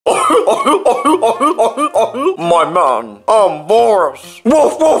My man, I'm Boris.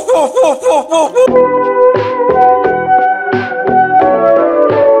 Woof, woof, woof, woof, woof, woof, woof.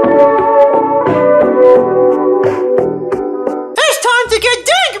 It's time to get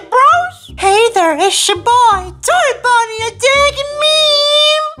dank, bros! Hey there, it's your boy, Toy Bunny, a dank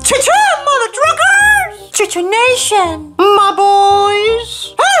meme! Cha-cha, mother truckers! Cha-cha Nation, my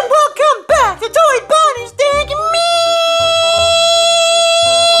boys! And welcome back to Toy Bunny's dank memes!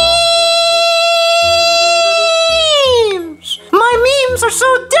 My memes are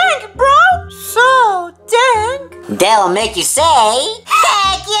so dank, bro! So dank! They'll make you say,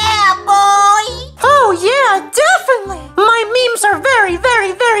 heck yeah, boy! Oh yeah, definitely! My memes are very,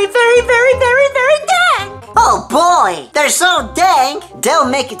 very, very, very, very, very, very dank! Oh boy, they're so dank, they'll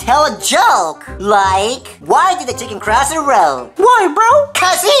make you tell a joke. Like, why did the chicken cross the road? Why, bro?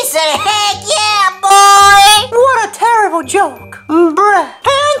 'Cause he said, heck yeah, boy! What a terrible joke. Bruh.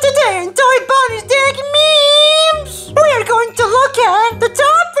 And today in Toy Bunny's dank memes, we are going to look at the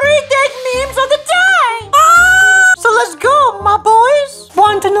top 3 dank memes of the day. So let's go, my boys.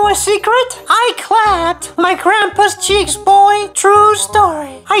 Want to know a secret? I clapped my grandpa's cheeks, boy. True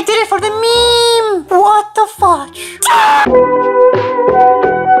story. I did it for the meme. What the fudge?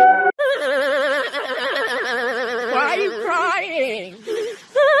 Why are you crying?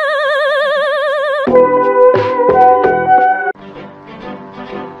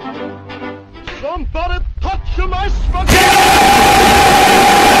 Somebody touch my spaghetti!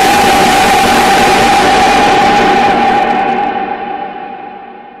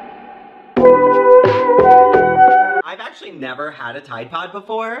 I've actually never had a Tide Pod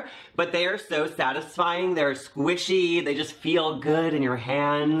before, but they are so satisfying. They're squishy, they just feel good in your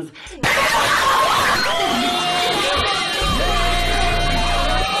hands.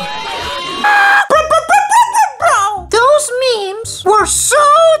 Bro, those memes were so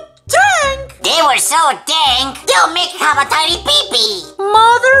dank. They were so dank, they'll make you have a tiny pee-pee.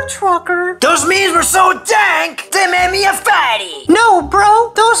 Mother trucker. Those memes were so dank, they made me a fatty. No,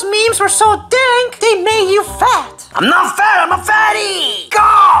 bro, those memes were so dank, they made you fat. I'm not fat, I'm a fatty.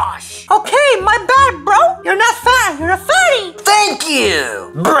 Gosh. Okay, my bad, bro. You're not fat, you're a fatty. Thank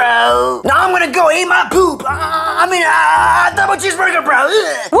you, bro. Now I'm gonna go eat my poop. Double cheeseburger, bro.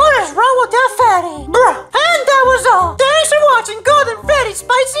 Ugh. What is wrong with that fatty? Bro, and that was all. Thanks for watching Golden Freddy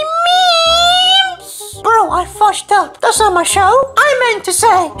Spicy Memes. Bro, I fudged up. That's not my show. I meant to say,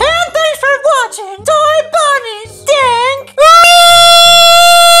 and thanks for watching Toy Bunny's dank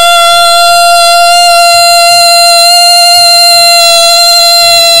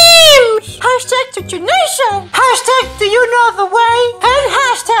Nation! Hashtag do you know the way? And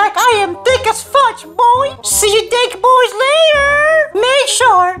hashtag I am thick as fudge, boy! See you dank boys later! Make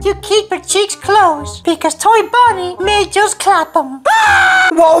sure you keep your cheeks closed, because Toy Bunny may just clap them.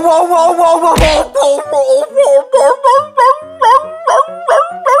 Whoa, whoa, whoa, whoa, whoa, whoa, whoa.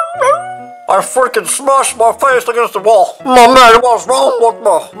 I freaking smashed my face against the wall. My man, what's wrong with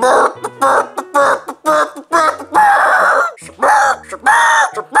me?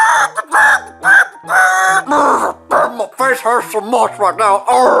 My face hurts so much right now.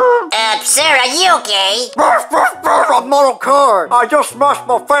 Sir, are you okay? I'm not okay. I just smashed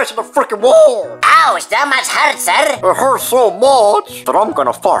my face in the freaking wall. Ouch, that much hurt, sir. It hurts so much that I'm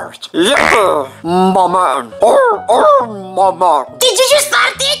gonna fart. Yeah, my man. My man. Did you just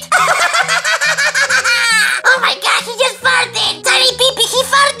fart it? Oh my gosh, he just farted! Tiny Pee-Pee, he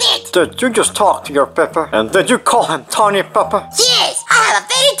farted! Did you just talk to your Pepper? And did you call him Tiny Pepper? Yes, I have a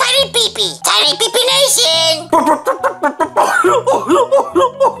very tiny Pee-Pee! Tiny Pee-Pee Nation!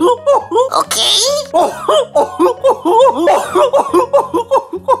 Okay?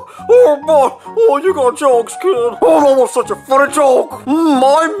 Oh boy, oh you got jokes, kid. Oh, that was such a funny joke.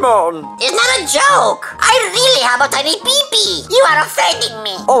 My man. It's not a joke! I really have a tiny Pee-Pee! You are offending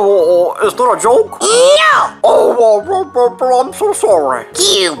me! Oh, is that a joke? No! Oh, I'm so sorry.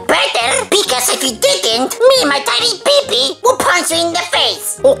 You better! Because if you didn't, me and my tiny Pee-Pee will punch you in the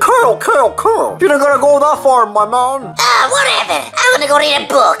face! Okay. You ain't gonna go that far, my man. Whatever! I'm gonna go read a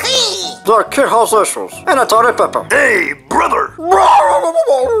book! That kid has issues. And a Tiny Pepper. Hey, brother!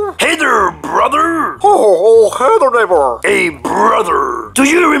 Hey there, brother! Oh, hey there, neighbor. Hey, brother! Do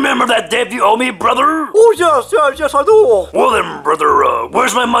you remember that debt you owe me, brother? Oh, yes, I do. Well then, brother,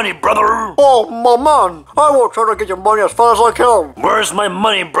 where's my money, brother? Oh, my man, I will try to get your money as fast as I can. Where's my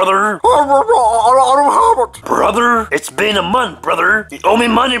money, brother? I don't have it. Brother, it's been a month, brother. You owe me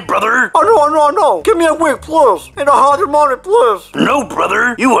money, brother. I know. Give me a week, please. And I have your money, please. No,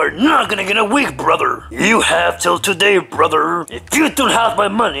 brother. You are not gonna get a week, brother. You have till today, brother. If you don't have my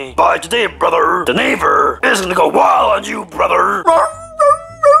money by today, brother, the neighbor is gonna go wild on you, brother.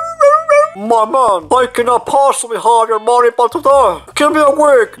 my man, I cannot possibly have your money for today. Give me a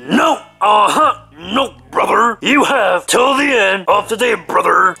week. No, no, brother. You have till the end of the day,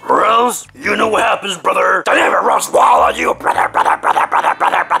 brother. Or else, you know what happens, brother. I never run swallow you, brother.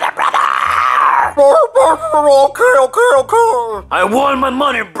 Okay. I want my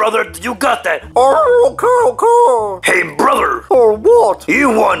money, brother. You got that? Okay. Hey, brother. Or what? You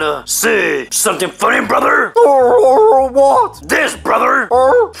wanna say something funny, brother? Or what? This, brother.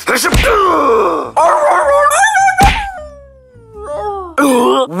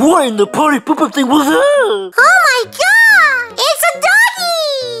 What in the party pooper thing was that? Oh my god! It's a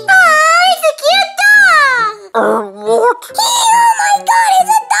doggy! Oh, it's a cute dog! What? Oh my god,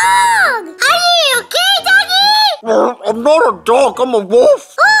 it's a dog! Are you okay, doggy? I'm not a dog, I'm a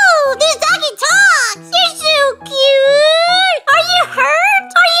wolf. Oh, this doggy talks! You're so cute! Are you hurt?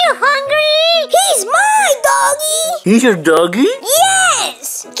 Are you hungry? He's my doggy! He's your doggy?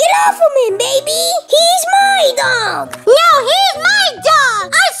 Yes! Get off of me, baby! He's my dog! No, he's my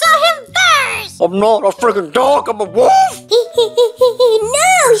dog! I saw him first! I'm not a freaking dog, I'm a wolf. No,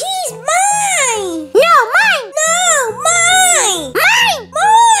 he's mine! No, mine! No, mine! Mine!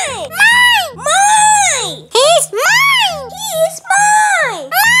 Mine! Mine! Mine! He's mine! He's mine!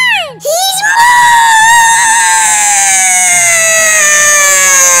 Mine! He's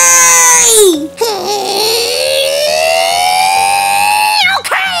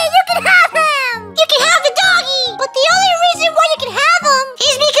Okay, you can have him! You can have the doggy! But the only reason why you can have him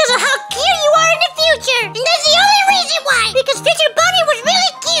is because of how cute you are in the future! And that's the only reason why! Because Future Bunny was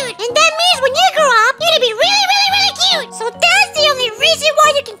really cute! And that means when you grow up, you're gonna be really, really, really cute! So that's the only reason why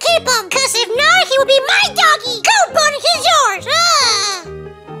you can keep him! Cause if not, he will be my doggy! Go, Bunny, he's yours!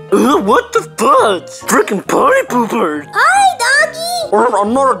 What the fudge? Freaking party poopers! Hi, doggy!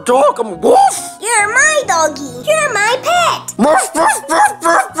 I'm not a dog, I'm a wolf. You're my doggy! You're my pet!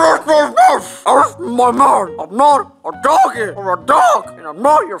 My man, I'm not a doggy or a dog, and I'm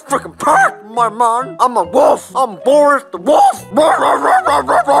not your freaking pet, my man. I'm a wolf. I'm Boris the wolf.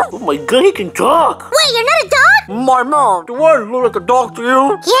 Oh my god, he can talk! Wait, you're not a dog? My man, do I look like a dog to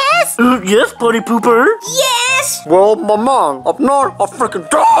you? Yes! Yes, party pooper? Yes! Well, my man, I'm not a freaking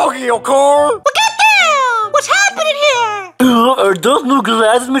doggy, okay? Look at them! What's happening here? Are those new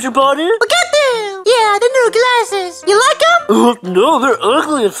glasses, Mr. Bunny? Look at them! Yeah, the new glasses. You like them? No, they're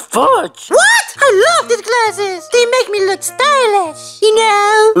ugly as fudge. What? I love these glasses. They make me look stylish. You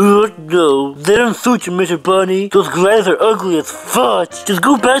know? No, they don't suit you, Mr. Bunny. Those glasses are ugly as fudge. Just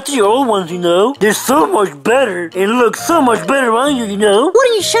go back to your old ones, you know? They're so much better and look so much better on you, you know? Why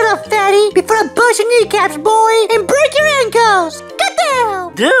don't you shut up, fatty, before I bust your kneecaps, boy, and break your ankles? Get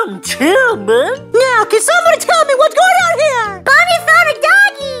down! Damn, chill, man. Now, can somebody tell me what's going on here? Bonnie found a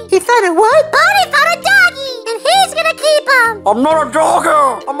doggy. He found a what? Bonnie found a doggy, and he's gonna keep him. I'm not a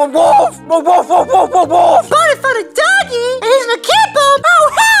doggy. I'm a wolf. Wolf. Bonnie found a doggy, and he's gonna keep him? Oh,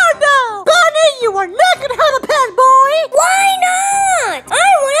 hell no! Bonnie, you are not gonna have a pet, boy. Why not? I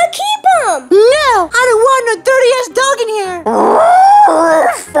wanna keep him. No, I don't want no dirty-ass dog in here.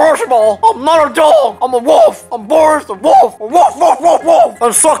 First of all, I'm not a dog. I'm a wolf. I'm Boris the wolf. Wolf.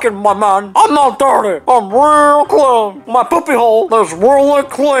 And second, my man, I'm not dirty. I'm real clean. My poopy hole is really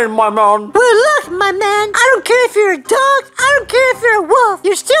clean, my man. Well, look, my man, I don't care if you're a dog, I don't care if you're a wolf.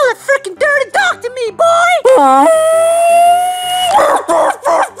 You're still a freaking dirty dog to me, boy.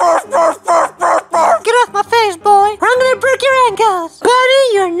 Get off my face, boy, or I'm gonna break your ankles.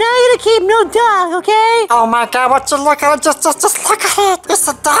 Buddy, you're not gonna keep no dog, okay? Oh my god, what you look at? Just look at it. It's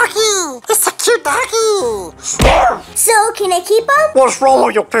a doggy. It's a cute doggy. So, can I keep him? What's wrong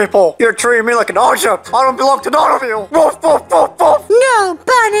with you people? You're treating me like an object. I don't belong to none of you. Wolf. No,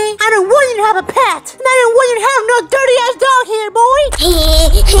 Bunny, I don't want you to have a pet. And I don't want you to have no dirty-ass dog here, boy.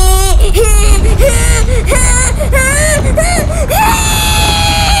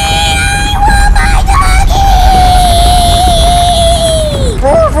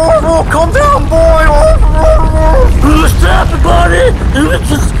 Calm down, boy. Stop it, Bunny.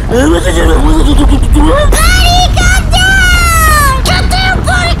 Buddy, calm down! Calm down,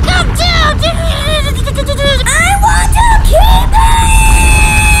 buddy, calm down! I want to keep it!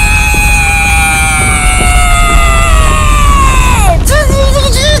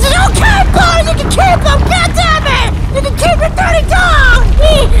 Okay, buddy, you can keep him! God damn it! You can keep your dirty dog!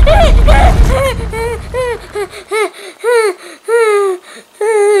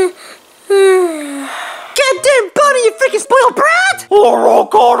 Goddamn, Bunny, you freaking spoiled brat! Oh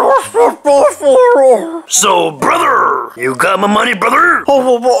god. So, brother, you got my money, brother?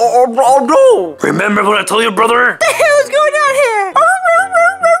 Oh no. Remember what I told you, brother? What the hell is going on here?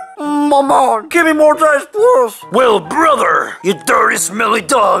 My man, give me more days, please. Well, brother, you dirty, smelly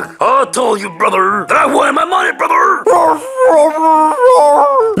dog. I told you, brother, that I wanted my money, brother.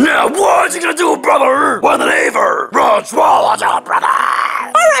 Now, what's he gonna do, brother? When the neighbor runs swallows out, brother.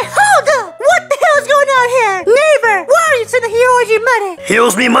 Alright, hold up! What the hell's going on here? Neighbor, why are you saying that he owes you money? He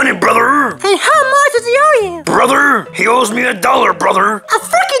owes me money, brother. And how much does he owe you? Brother, he owes me $1, brother. A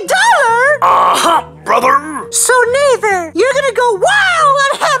freaking dollar? Uh-huh, brother. So, neighbor, you're gonna go wild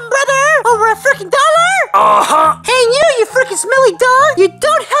on him, brother, over a freaking dollar? Uh-huh. And you freaking smelly dog, you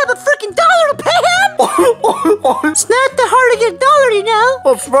don't have a freaking dollar to pay him? It's not that hard to get a dollar, you know?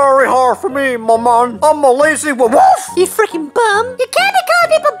 It's very hard for me, my man. I'm a lazy wolf. You freaking bum. You can't be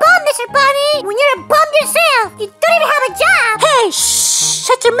calling people bum, Mr. Bunny, when you're a bum yourself. You don't even have a job. Hey,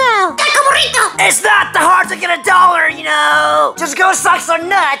 shh, shut your mouth. It's not that hard to get $1, you know. Just go suck some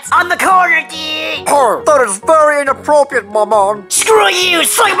nuts on the corner, dude. That is very inappropriate, my man. Screw you,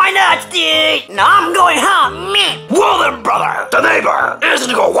 suck my nuts, dude. Now I'm going home, me. Well then, brother, the neighbor isn't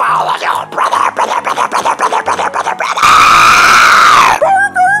to go wild on you, brother.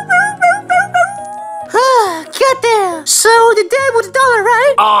 Goddamn. So the dad was $1,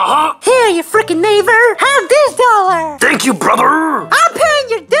 right? Uh-huh. Here, you freaking neighbor. Have this dollar. Thank you, brother. I'm paying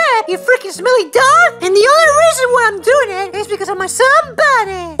your debt, you freaking smelly dog. And the only reason why I'm doing it is because of my son,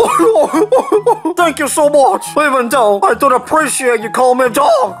 Bunny. Thank you so much. Even though I don't appreciate you calling me a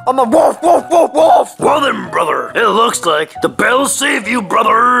dog. I'm a wolf, wolf, wolf, wolf. Well then, brother, it looks like the bell saved you,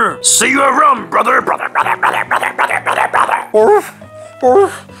 brother. See you around, brother.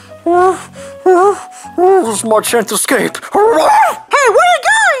 This is my chance to escape. Hey, where you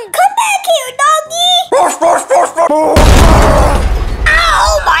going? Come back here, doggy. Oh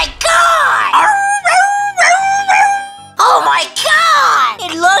my god! Oh my god!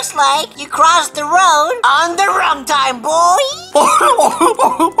 It looks like you crossed the road on the wrong time, boy.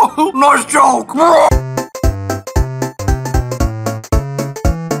 Nice joke.